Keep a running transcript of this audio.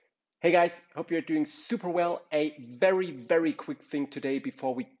Hey guys, hope you're doing super well. A very quick thing today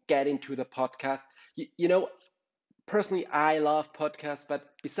before we get into the podcast. Personally, I love podcasts, but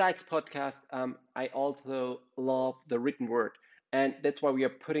besides podcasts, I also love the written word. And that's why we are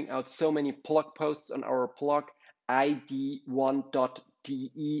putting out so many blog posts on our blog,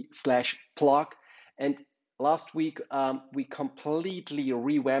 id1.de/blog. And last week, we completely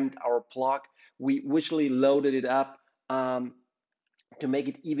revamped our blog. We visually loaded it up. To make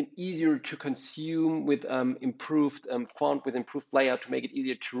it even easier to consume with improved font, with improved layout, to make it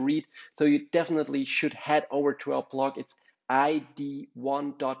easier to read. So you definitely should head over to our blog. It's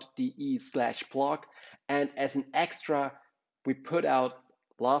id1.de/blog. And as an extra, we put out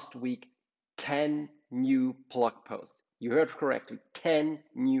last week 10 new blog posts. You heard correctly, 10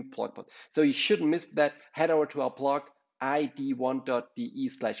 new blog posts. So you shouldn't miss that. Head over to our blog,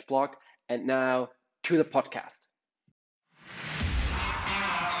 id1.de/blog. And now to the podcast.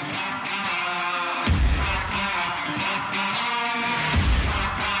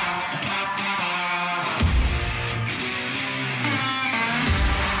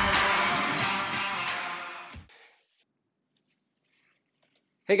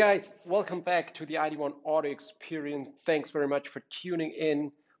 Hey guys, welcome back to the ID1 Audio Experience. Thanks very much for tuning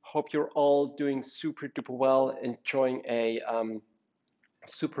in. Hope you're all doing super duper well, enjoying a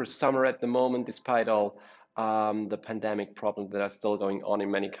super summer at the moment, despite all the pandemic problems that are still going on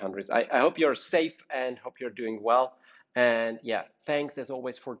in many countries. I hope you're safe and hope you're doing well. And yeah, thanks as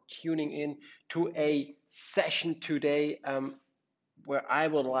always for tuning in to a session today. Where I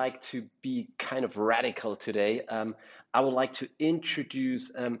would like to be kind of radical today. I would like to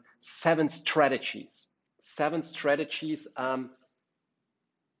introduce seven strategies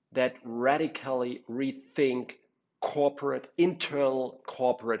that radically rethink internal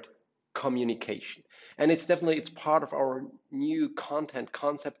corporate communication. And it's part of our new content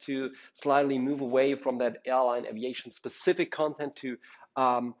concept to slightly move away from that airline aviation specific content to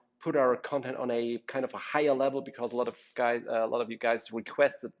put our content on a kind of a higher level, because a lot of you guys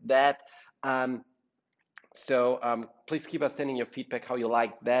requested that. So please keep us sending your feedback how you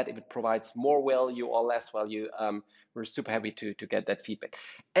like that. If it provides more value or less value, we're super happy to get that feedback.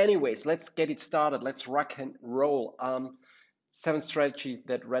 Anyways, let's get it started. Let's rock and roll. Seven strategies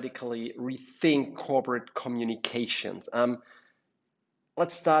that radically rethink corporate communications.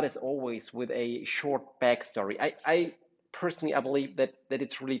 Let's start as always with a short backstory. I personally, I believe that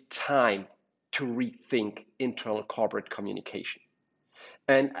it's really time to rethink internal corporate communication.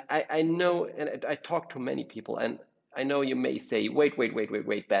 And I know, and I talk to many people, and I know you may say, wait,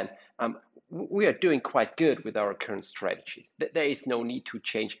 Ben, we are doing quite good with our current strategies. There is no need to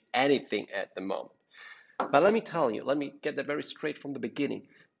change anything at the moment. But let me tell you, let me get that very straight from the beginning.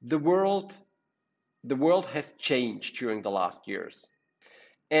 The world has changed during the last years.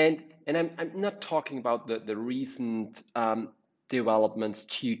 And I'm not talking about the recent developments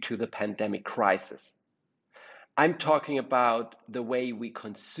due to the pandemic crisis. I'm talking about the way we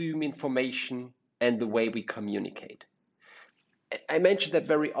consume information and the way we communicate. I mentioned that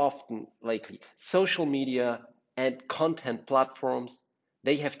very often lately. Social media and content platforms,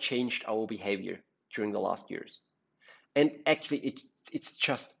 they have changed our behavior during the last years. And actually, it's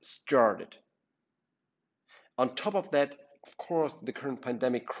just started. On top of that, of course, the current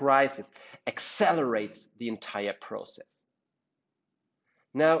pandemic crisis accelerates the entire process.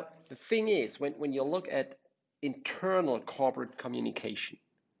 Now, the thing is, when you look at internal corporate communication,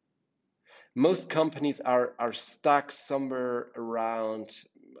 most companies are stuck somewhere around,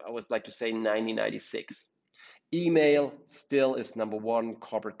 I would like to say, 1996. Email still is number one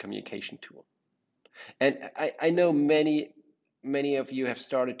corporate communication tool. And I know many of you have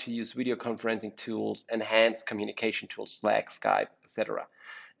started to use video conferencing tools, enhanced communication tools, Slack, Skype, etc.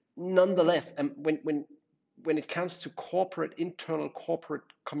 Nonetheless, when it comes to internal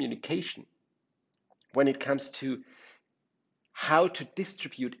corporate communication, when it comes to how to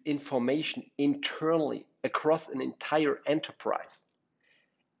distribute information internally across an entire enterprise,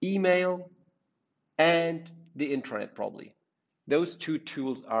 email and the intranet, probably. Those two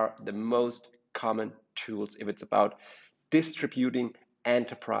tools are the most common tools if it's about distributing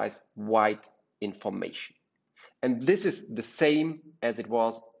enterprise-wide information. And this is the same as it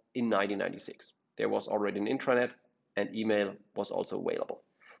was in 1996. There was already an intranet and email was also available.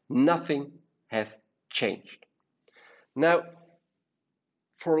 Nothing has changed. Now,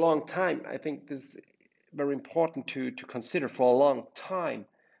 for a long time, I think this is very important to consider. For a long time,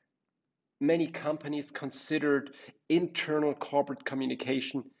 many companies considered internal corporate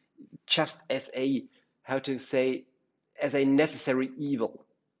communication just as as a necessary evil.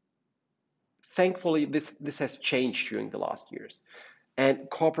 Thankfully, this has changed during the last years. And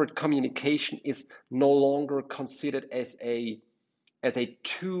corporate communication is no longer considered as a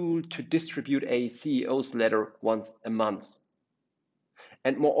tool to distribute a CEO's letter once a month.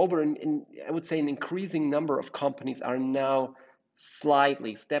 And moreover, I would say an increasing number of companies are now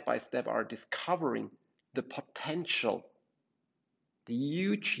slightly, step by step, are discovering the potential, the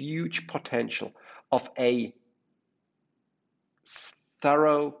huge, huge potential of a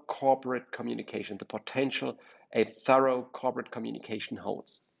thorough corporate communication, the potential a thorough corporate communication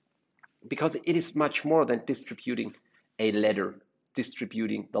holds. Because it is much more than distributing a letter,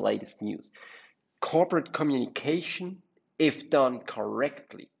 distributing the latest news. Corporate communication, if done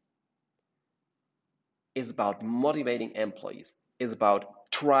correctly, is about motivating employees, is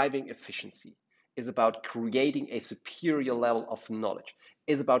about driving efficiency, is about creating a superior level of knowledge,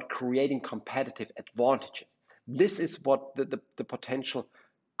 is about creating competitive advantages. This is what the potential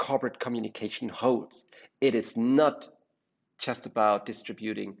corporate communication holds. It is not just about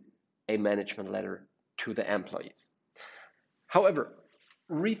distributing a management letter to the employees. However,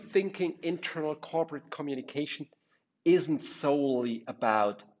 rethinking internal corporate communication isn't solely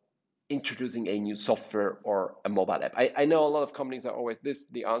about introducing a new software or a mobile app. I know a lot of companies are always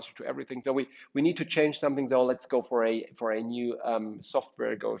the answer to everything. So we need to change something. So let's go for a new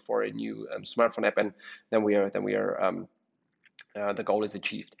software, go for a new smartphone app, and then the goal is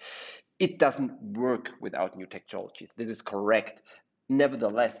achieved. It doesn't work without new technologies. This is correct.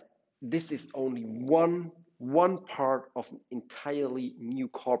 Nevertheless, this is only one part of an entirely new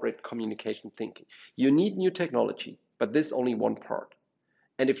corporate communication thinking. You need new technology, but this is only one part.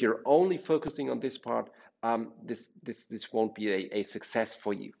 And if you're only focusing on this part, this won't be a success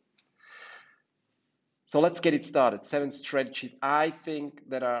for you. So let's get it started. 7 strategies I think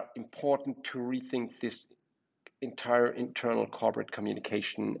that are important to rethink this entire internal corporate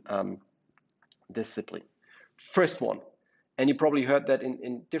communication discipline. First one, and you probably heard that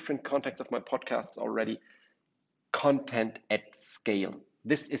in different contexts of my podcasts already, content at scale.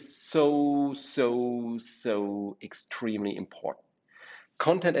 This is so extremely important.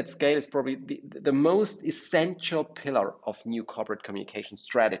 Content at scale is probably the most essential pillar of new corporate communication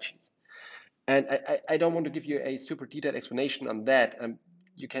strategies. And I don't want to give you a super detailed explanation on that.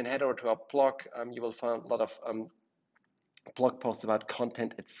 You can head over to our blog. You will find a lot of blog posts about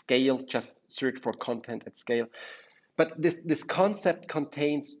content at scale. Just search for content at scale. But this concept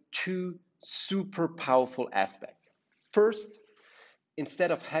contains 2 super powerful aspects. First,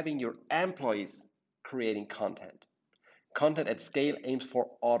 instead of having your employees creating content, content at scale aims for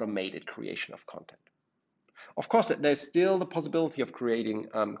automated creation of content. Of course, there's still the possibility of creating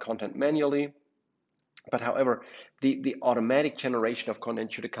content manually, but however, the automatic generation of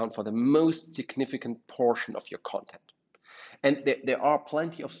content should account for the most significant portion of your content. And there are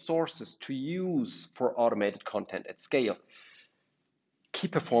plenty of sources to use for automated content at scale. Key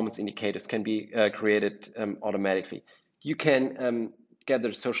performance indicators can be created automatically. You can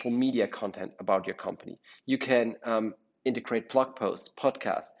gather social media content about your company. You can integrate blog posts,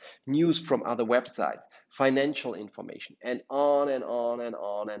 podcasts, news from other websites, financial information, and on and on and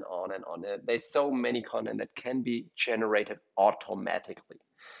on and on and on. There's so many content that can be generated automatically.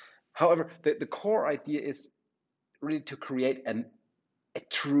 However, the core idea is really to create a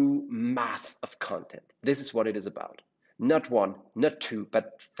true mass of content. This is what it is about. Not 1, not 2,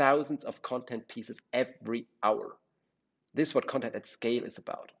 but thousands of content pieces every hour. This is what content at scale is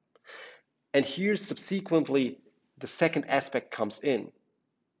about. And here, subsequently, the second aspect comes in.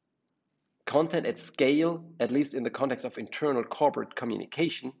 Content at scale, at least in the context of internal corporate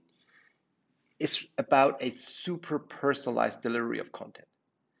communication, is about a super personalized delivery of content.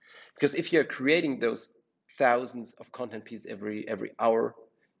 Because if you're creating those thousands of content pieces every hour,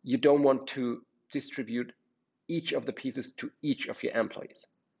 you don't want to distribute each of the pieces to each of your employees.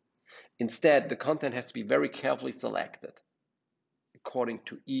 Instead, the content has to be very carefully selected according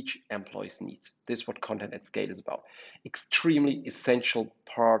to each employee's needs. This is what content at scale is about. Extremely essential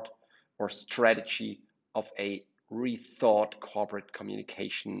part or strategy of a rethought corporate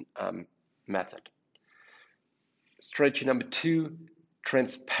communication method. Strategy number 2,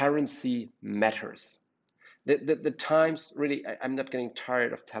 transparency matters. The times, really, I'm not getting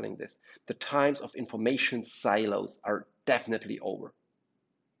tired of telling this, the times of information silos are definitely over.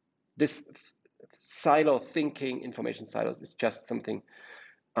 This silo thinking, information silos, is just something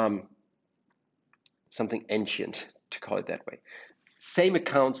ancient, to call it that way. Same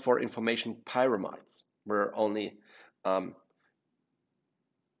accounts for information pyramids, where only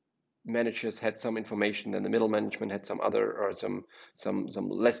managers had some information, then the middle management had some other, or some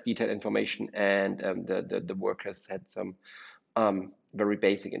less detailed information, and the workers had some very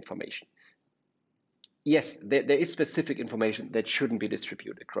basic information. Yes, there is specific information that shouldn't be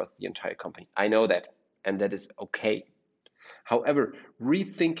distributed across the entire company. I know that, and that is okay. However,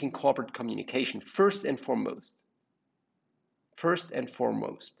 rethinking corporate communication first and foremost,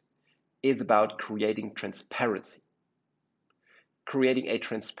 is about creating transparency, creating a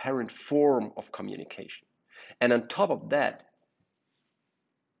transparent form of communication. And on top of that,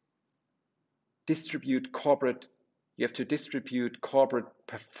 you have to distribute corporate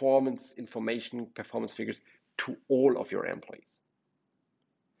performance information, performance figures to all of your employees.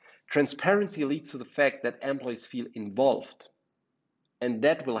 Transparency leads to the fact that employees feel involved, and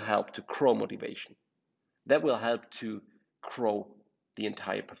that will help to grow motivation. That will help to grow the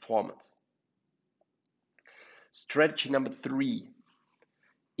entire performance. Strategy number 3,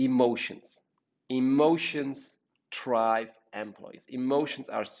 emotions. Emotions drive employees. Emotions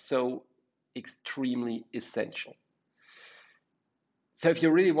are so extremely essential. So if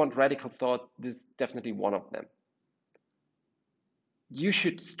you really want radical thought, this is definitely one of them. You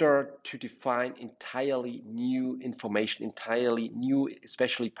should start to define entirely new information, entirely new,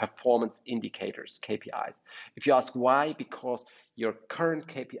 especially performance indicators, KPIs. If you ask why, because your current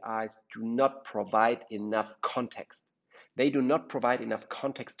KPIs do not provide enough context. They do not provide enough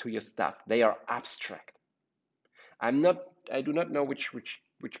context to your staff. They are abstract. I do not know which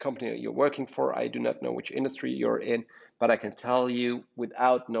company you're working for. I do not know which industry you're in, but I can tell you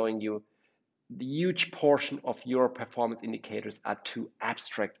without knowing you, the huge portion of your performance indicators are too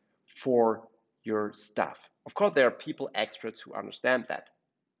abstract for your staff. Of course, there are people, experts who understand that,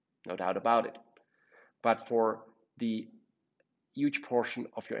 no doubt about it. But for the huge portion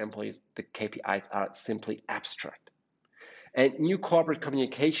of your employees, the KPIs are simply abstract. And new corporate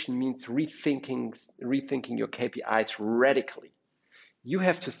communication means rethinking your KPIs radically. You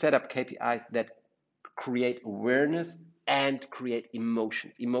have to set up KPIs that create awareness and create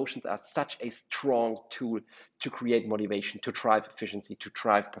emotions. Emotions are such a strong tool to create motivation, to drive efficiency, to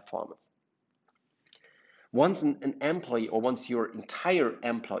drive performance. Once an employee, or once your entire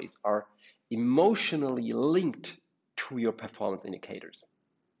employees are emotionally linked to your performance indicators,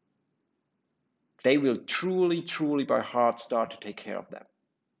 they will truly by heart start to take care of them.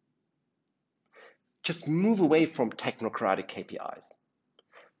 Just move away from technocratic KPIs.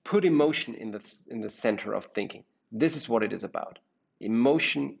 Put emotion in the center of thinking. This is what it is about.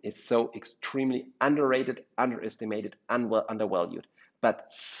 Emotion is so extremely underrated, underestimated, undervalued, but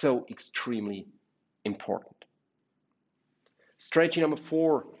so extremely important. Strategy number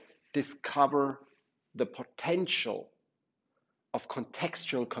 4, discover the potential of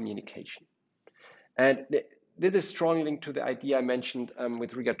contextual communication. And this is strongly linked to the idea I mentioned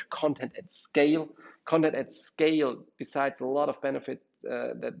with regard to content at scale. Content at scale, besides a lot of benefits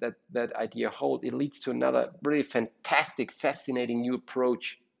that idea holds, it leads to another really fantastic, fascinating new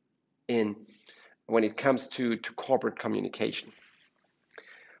approach when it comes to corporate communication.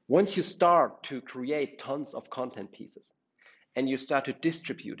 Once you start to create tons of content pieces and you start to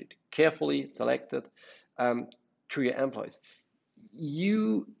distribute it, carefully selected, to your employees,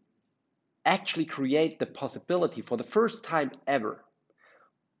 you actually create the possibility for the first time ever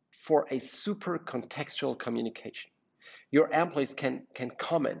for a super contextual communication. Your employees can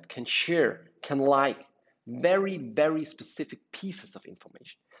comment, can share, can like very specific pieces of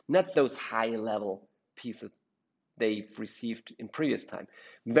information, not those high level pieces they've received in previous time,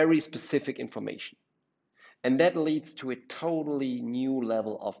 very specific information. And that leads to a totally new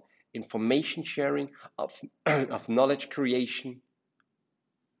level of information sharing, of knowledge creation,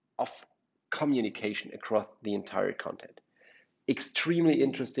 of communication across the entire content. Extremely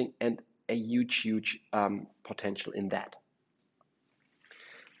interesting and a huge potential in that.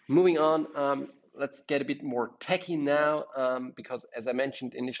 Moving on, let's get a bit more techy now, because as I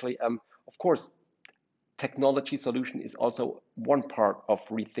mentioned initially, of course, technology solution is also one part of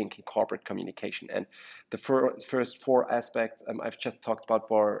rethinking corporate communication. And the first 4 aspects I've just talked about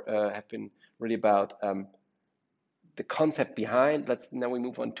have been really about the concept behind. Now we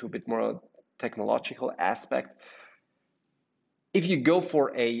move on to a bit more technological aspect. If you go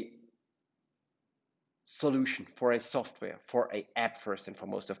for a solution, for a software, for an app first and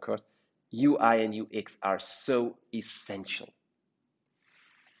foremost, of course, UI and UX are so essential.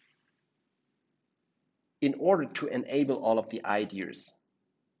 In order to enable all of the ideas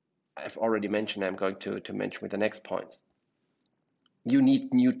I've already mentioned, I'm going to mention with the next points, you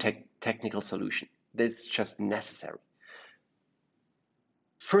need new technical solution. This is just necessary.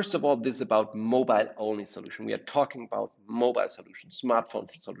 First of all, this is about mobile-only solution. We are talking about mobile solution, smartphone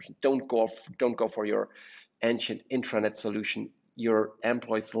solution. Don't go for your ancient intranet solution. Your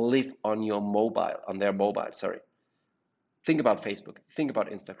employees live on their mobile. Sorry. Think about Facebook. Think about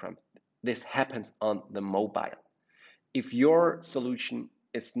Instagram. this happens on the mobile. If your solution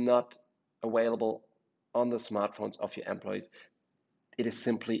is not available on the smartphones of your employees, it is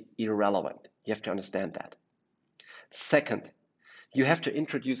simply irrelevant. You have to understand that. Second, you have to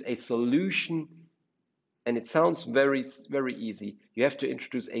introduce a solution, and it sounds very, very easy. You have to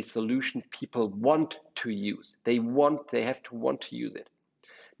introduce a solution people want to use. They have to want to use it.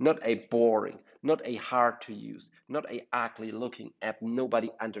 Not a boring, not a hard to use, not a ugly looking app.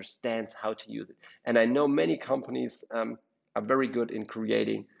 Nobody understands how to use it. And I know many companies are very good in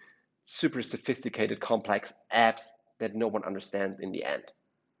creating super sophisticated, complex apps that no one understands in the end.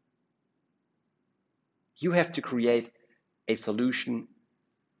 You have to create a solution,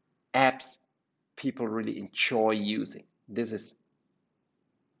 apps people really enjoy using. This is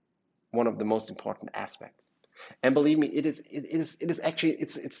one of the most important aspects. And believe me, it is actually,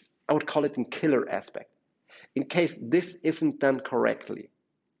 I would call it a killer aspect. In case this isn't done correctly,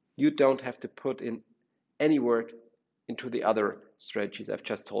 you don't have to put in any work into the other strategies I've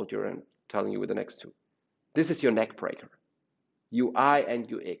just told you and telling you with the next two. This is your neck breaker. UI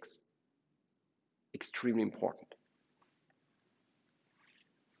and UX, extremely important.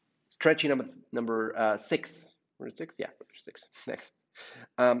 Strategy number 6. Number 6? Yeah, 6. Next.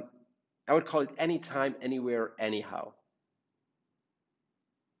 I would call it anytime, anywhere, anyhow.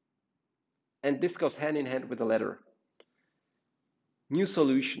 And this goes hand in hand with the letter. New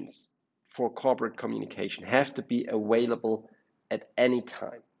solutions for corporate communication have to be available at any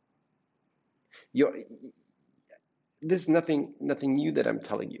time. This is nothing new that I'm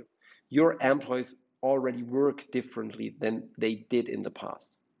telling you. Your employees already work differently than they did in the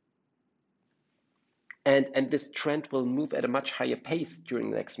past. And this trend will move at a much higher pace during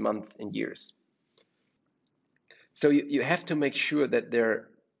the next month and years. So you have to make sure that there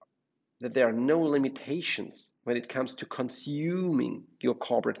are no limitations when it comes to consuming your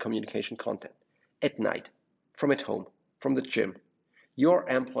corporate communication content at night, from at home, from the gym. Your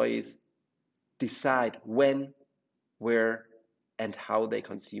employees decide when, where, and how they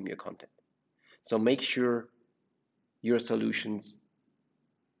consume your content. So make sure your solutions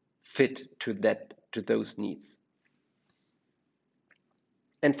fit to those needs.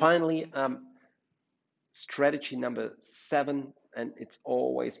 And finally, strategy number 7, and it's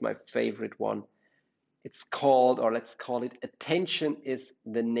always my favorite one. It's called, or let's call it, attention is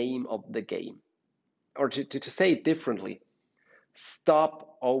the name of the game. Or to say it differently,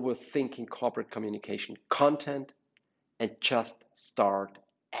 stop overthinking corporate communication content and just start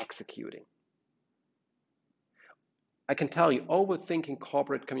executing. I can tell you, overthinking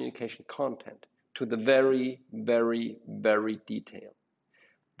corporate communication content to the very, very, very detail,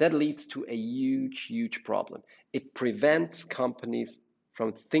 that leads to a huge, huge problem. It prevents companies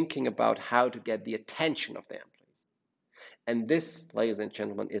from thinking about how to get the attention of their employees. And this, ladies and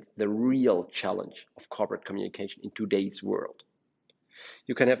gentlemen, is the real challenge of corporate communication in today's world.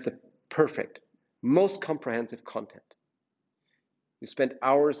 You can have the perfect, most comprehensive content. You spend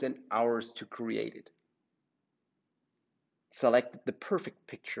hours and hours to create it. Selected the perfect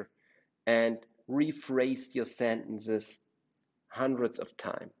picture and rephrased your sentences hundred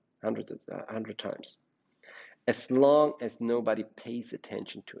times. As long as nobody pays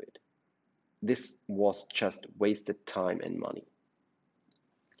attention to it, this was just wasted time and money.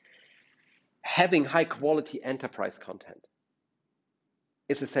 Having high quality enterprise content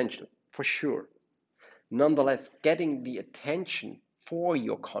is essential, for sure. Nonetheless, getting the attention for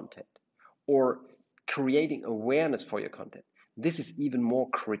your content or creating awareness for your content, this is even more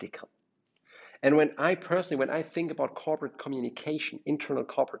critical. And when I think about corporate communication, internal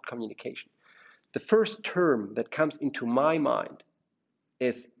corporate communication, the first term that comes into my mind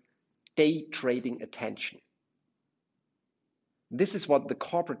is day trading attention. This is what the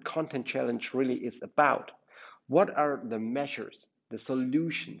corporate content challenge really is about. What are the measures, the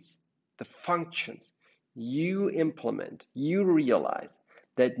solutions, the functions you implement, you realize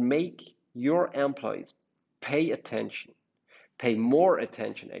that make your employees pay attention, pay more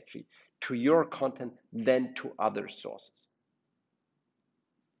attention actually to your content than to other sources?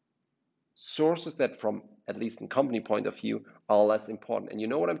 Sources that, from at least in company point of view, are less important. And you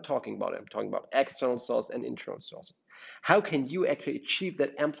know what I'm talking about. I'm talking about external source and internal sources. How can you actually achieve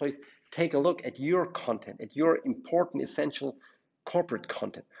that employees take a look at your content, at your important, essential corporate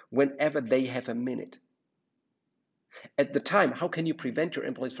content whenever they have a minute? At the time, how can you prevent your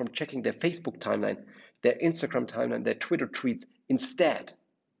employees from checking their Facebook timeline, their Instagram timeline, their Twitter tweets instead?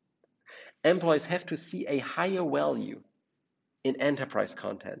 Employees have to see a higher value in enterprise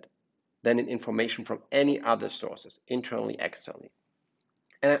content than in information from any other sources, internally, externally.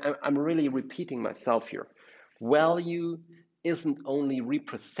 And I'm really repeating myself here. Value isn't only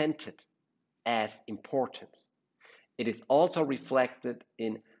represented as importance. It is also reflected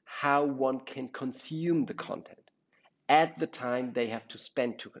in how one can consume the content at the time they have to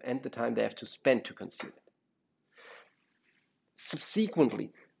spend to consume it.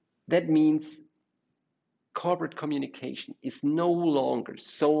 Subsequently, that means corporate communication is no longer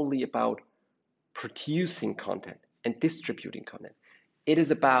solely about producing content and distributing content. It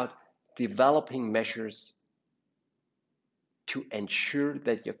is about developing measures to ensure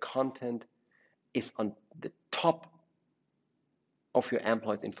that your content is on the top of your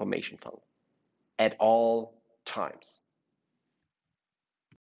employees' information funnel at all times.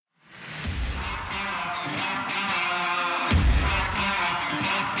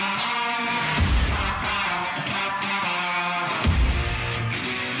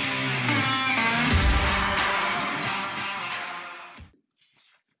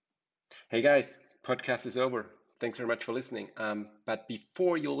 Hey guys, podcast is over. Thanks very much for listening. But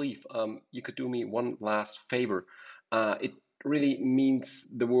before you leave, you could do me one last favor. It really means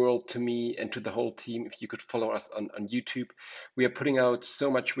the world to me and to the whole team if you could follow us on YouTube. We are putting out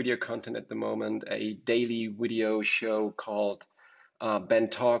so much video content at the moment, a daily video show called Ben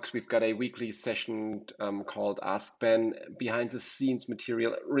Talks. We've got a weekly session called Ask Ben, behind the scenes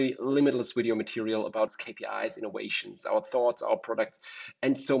material, really limitless video material about KPIs, innovations, our thoughts, our products,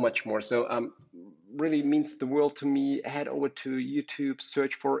 and so much more. So really means the world to me. Head over to YouTube,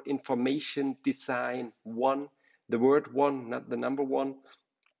 search for Information Design One, the word one, not the number one,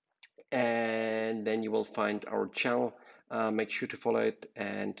 and then you will find our channel. Make sure to follow it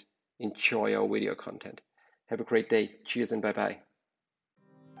and enjoy our video content. Have a great day. Cheers and bye bye.